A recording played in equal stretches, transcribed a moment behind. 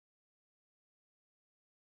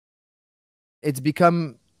it's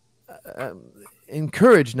become uh,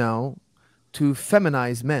 encouraged now to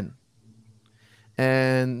feminize men.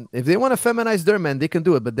 And if they want to feminize their men, they can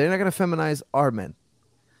do it, but they're not going to feminize our men.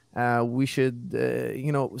 We should,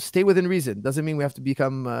 stay within reason. Doesn't mean we have to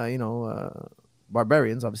become,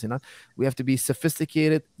 barbarians. Obviously not. We have to be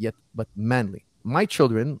sophisticated yet, but manly. My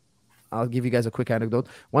children, I'll give you guys a quick anecdote.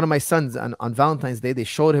 One of my sons on Valentine's Day, they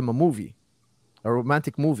showed him a movie, a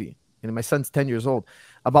romantic movie, and my son's 10 years old,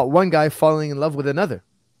 about one guy falling in love with another.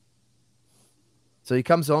 So he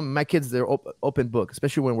comes home. My kids, they're open book,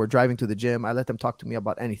 especially when we're driving to the gym. I let them talk to me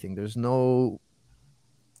about anything. There's no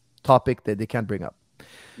topic that they can't bring up.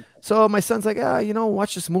 So my son's like,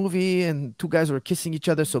 watch this movie, and two guys were kissing each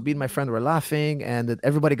other. So me and my friend were laughing, and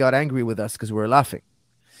everybody got angry with us because we were laughing.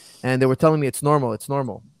 And they were telling me it's normal, it's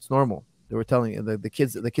normal, it's normal. They were telling the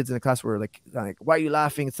kids in the class were like, why are you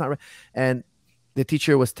laughing? It's not right. And the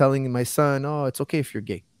teacher was telling my son, oh, it's okay if you're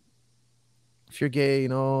gay. If you're gay,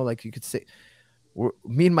 like you could say.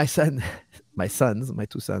 Me and my son, my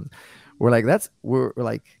two sons, we're like,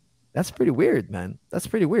 that's pretty weird, man. That's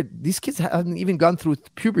pretty weird. These kids haven't even gone through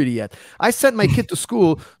puberty yet. I sent my kid to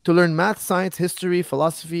school to learn math, science, history,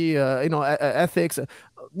 philosophy, ethics,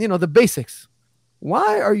 the basics.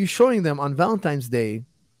 Why are you showing them on Valentine's Day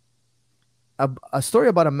a story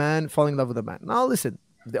about a man falling in love with a man? Now, listen,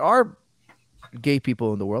 there are gay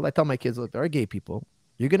people in the world. I tell my kids, look, there are gay people.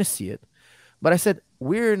 You're going to see it. But I said,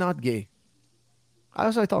 we're not gay. I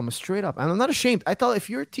tell them straight up. And I'm not ashamed. If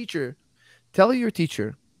you're a teacher, tell your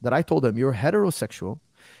teacher that I told him you're heterosexual.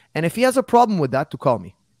 And if he has a problem with that, to call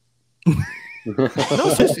me. No,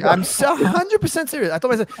 seriously. I'm 100% serious. I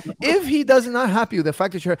told myself, if he does not happy with the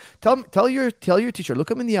fact that you're, tell your teacher, look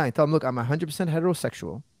him in the eye and tell him, look, I'm 100%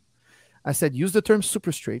 heterosexual. I said, use the term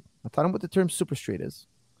super straight. I taught him what the term super straight is.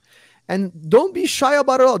 And don't be shy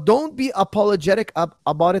about it at all. Don't be apologetic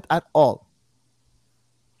about it at all.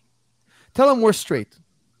 Tell him we're straight.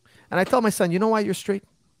 And I tell my son, you know why you're straight?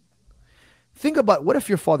 Think about, what if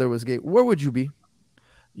your father was gay? Where would you be?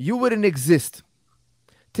 You wouldn't exist.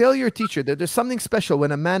 Tell your teacher that there's something special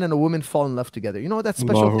when a man and a woman fall in love together. You know what that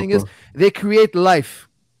special thing is? They create life.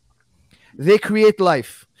 They create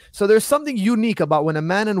life. So there's something unique about when a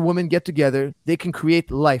man and a woman get together, they can create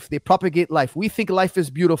life. They propagate life. We think life is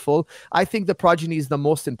beautiful. I think the progeny is the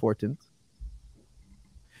most important.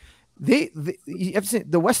 You have to say,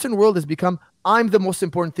 the Western world has become, I'm the most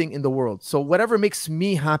important thing in the world. So whatever makes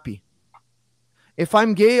me happy. If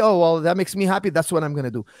I'm gay, oh, well, that makes me happy. That's what I'm going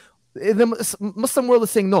to do. The Muslim world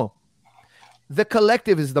is saying, no, the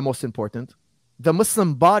collective is the most important. The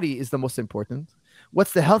Muslim body is the most important.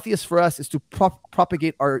 What's the healthiest for us is to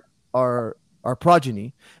propagate our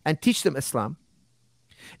progeny and teach them Islam.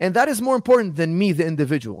 And that is more important than me, the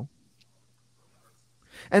individual.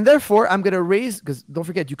 And therefore, I'm going to raise, because don't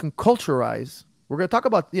forget, you can culturalize. We're going to talk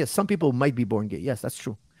about, yes, some people might be born gay. Yes, that's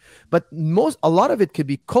true. But a lot of it could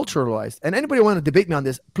be culturalized. And anybody want to debate me on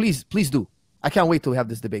this, please do. I can't wait to have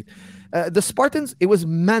this debate. The Spartans, it was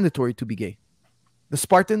mandatory to be gay. The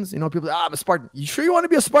Spartans, people, I'm a Spartan. You sure you want to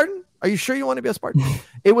be a Spartan? Are you sure you want to be a Spartan?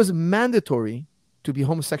 It was mandatory to be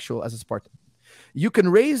homosexual as a Spartan. You can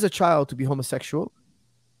raise a child to be homosexual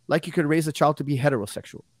like you could raise a child to be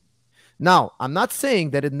heterosexual. Now, I'm not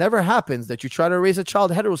saying that it never happens that you try to raise a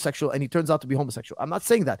child heterosexual and he turns out to be homosexual. I'm not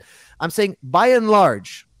saying that. I'm saying by and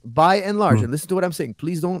large, and listen to what I'm saying.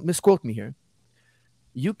 Please don't misquote me here.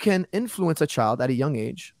 You can influence a child at a young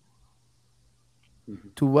age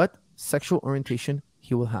to what sexual orientation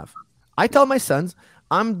he will have. I tell my sons,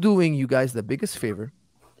 I'm doing you guys the biggest favor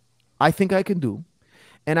I think I can do,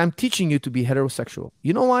 and I'm teaching you to be heterosexual.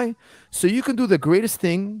 You know why? So you can do the greatest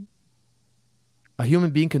thing a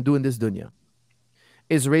human being can do in this dunya,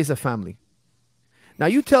 is raise a family. Now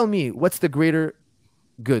you tell me, what's the greater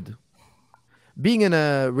good? Being in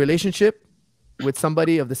a relationship with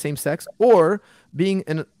somebody of the same sex, or being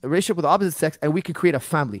in a relationship with the opposite sex and we can create a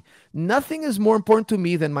family. Nothing is more important to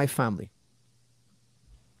me than my family.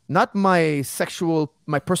 Not my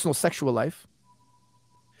personal sexual life.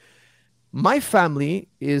 My family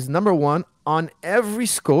is number one on every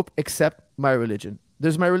scope except my religion.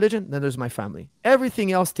 There's my religion, then there's my family.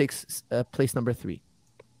 Everything else takes place number 3.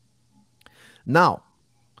 Now,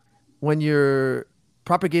 when you're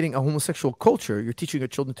propagating a homosexual culture, you're teaching your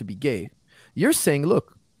children to be gay. You're saying,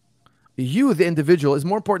 look, you, the individual, is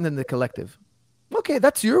more important than the collective. Okay,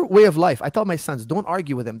 that's your way of life. I tell my sons, don't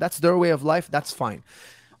argue with them. That's their way of life. That's fine.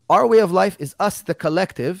 Our way of life is us, the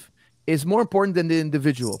collective, is more important than the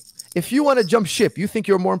individual. If you want to jump ship, you think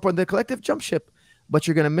you're more important than the collective, jump ship. But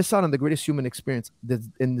you're going to miss out on the greatest human experience that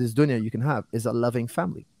in this dunya you can have, is a loving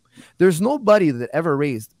family. There's nobody that ever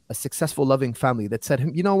raised a successful, loving family that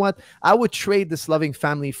said, you know what, I would trade this loving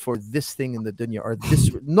family for this thing in the dunya or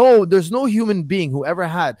this. No, there's no human being who ever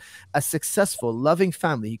had a successful, loving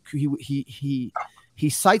family. He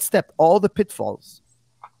sidestepped all the pitfalls,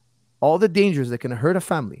 all the dangers that can hurt a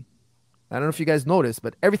family. I don't know if you guys noticed,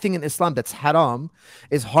 but everything in Islam that's haram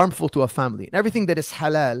is harmful to a family. And everything that is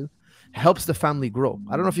halal helps the family grow.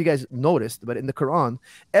 I don't know if you guys noticed, but in the Quran,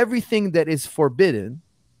 everything that is forbidden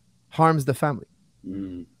harms the family.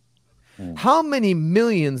 How many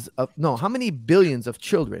billions of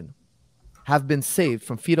children have been saved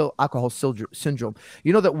from fetal alcohol syndrome?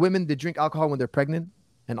 You know that women, they drink alcohol when they're pregnant,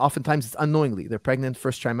 and oftentimes it's unknowingly. They're pregnant,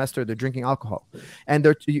 first trimester, they're drinking alcohol. And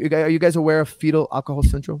are you guys aware of fetal alcohol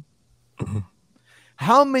syndrome?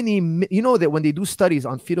 How many, you know that when they do studies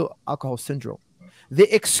on fetal alcohol syndrome, they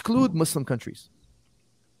exclude Muslim countries.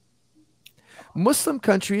 Muslim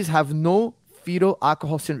countries have no fetal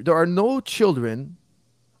alcohol syndrome. There are no children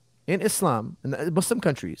in Islam, in the Muslim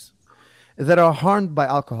countries, that are harmed by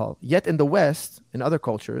alcohol. Yet in the West, in other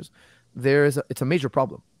cultures, it's a major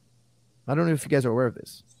problem. I don't know if you guys are aware of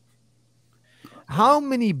this. How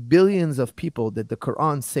many billions of people did the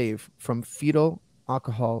Quran save from fetal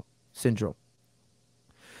alcohol syndrome?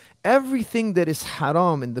 Everything that is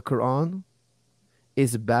haram in the Quran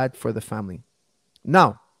is bad for the family.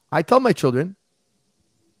 Now, I tell my children,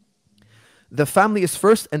 the family is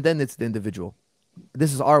first and then it's the individual.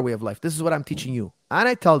 This is our way of life. This is what I'm teaching you. And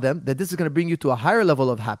I tell them that this is going to bring you to a higher level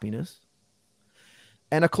of happiness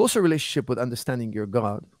and a closer relationship with understanding your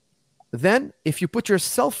God. Then, if you put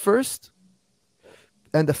yourself first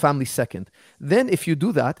and the family second, then if you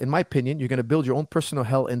do that, in my opinion, you're going to build your own personal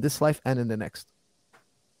hell in this life and in the next.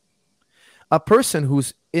 A person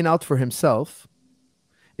who's in out for himself,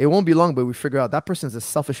 it won't be long, but we figure out that person is a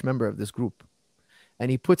selfish member of this group.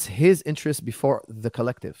 And he puts his interest before the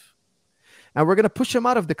collective. And we're going to push him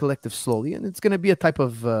out of the collective slowly. And it's going to be a type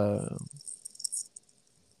of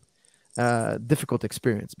difficult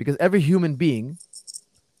experience, because every human being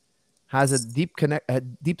has a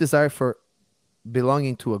deep desire for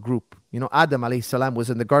belonging to a group. You know, Adam alayhi salam was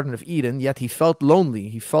in the Garden of Eden, yet he felt lonely.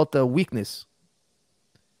 He felt a weakness.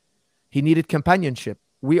 He needed companionship.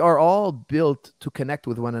 We are all built to connect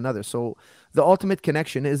with one another. So the ultimate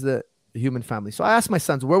connection is the human family. So I asked my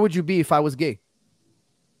sons, where would you be if I was gay?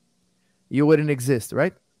 You wouldn't exist,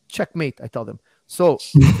 right? Checkmate, I tell them. So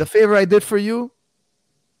the favor I did for you,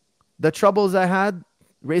 the troubles I had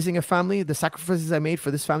raising a family, the sacrifices I made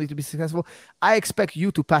for this family to be successful, I expect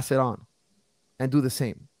you to pass it on and do the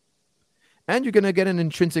same. And you're going to get an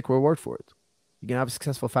intrinsic reward for it. You're going to have a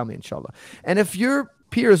successful family, inshallah. And if your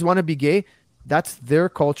peers want to be gay, that's their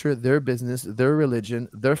culture, their business, their religion,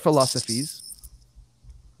 their philosophies.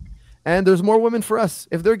 And there's more women for us.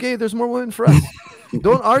 If they're gay, there's more women for us.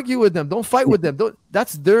 Don't argue with them. Don't fight with them.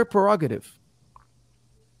 That's their prerogative.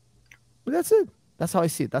 But that's it. That's how I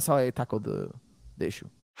see it. That's how I tackle the issue.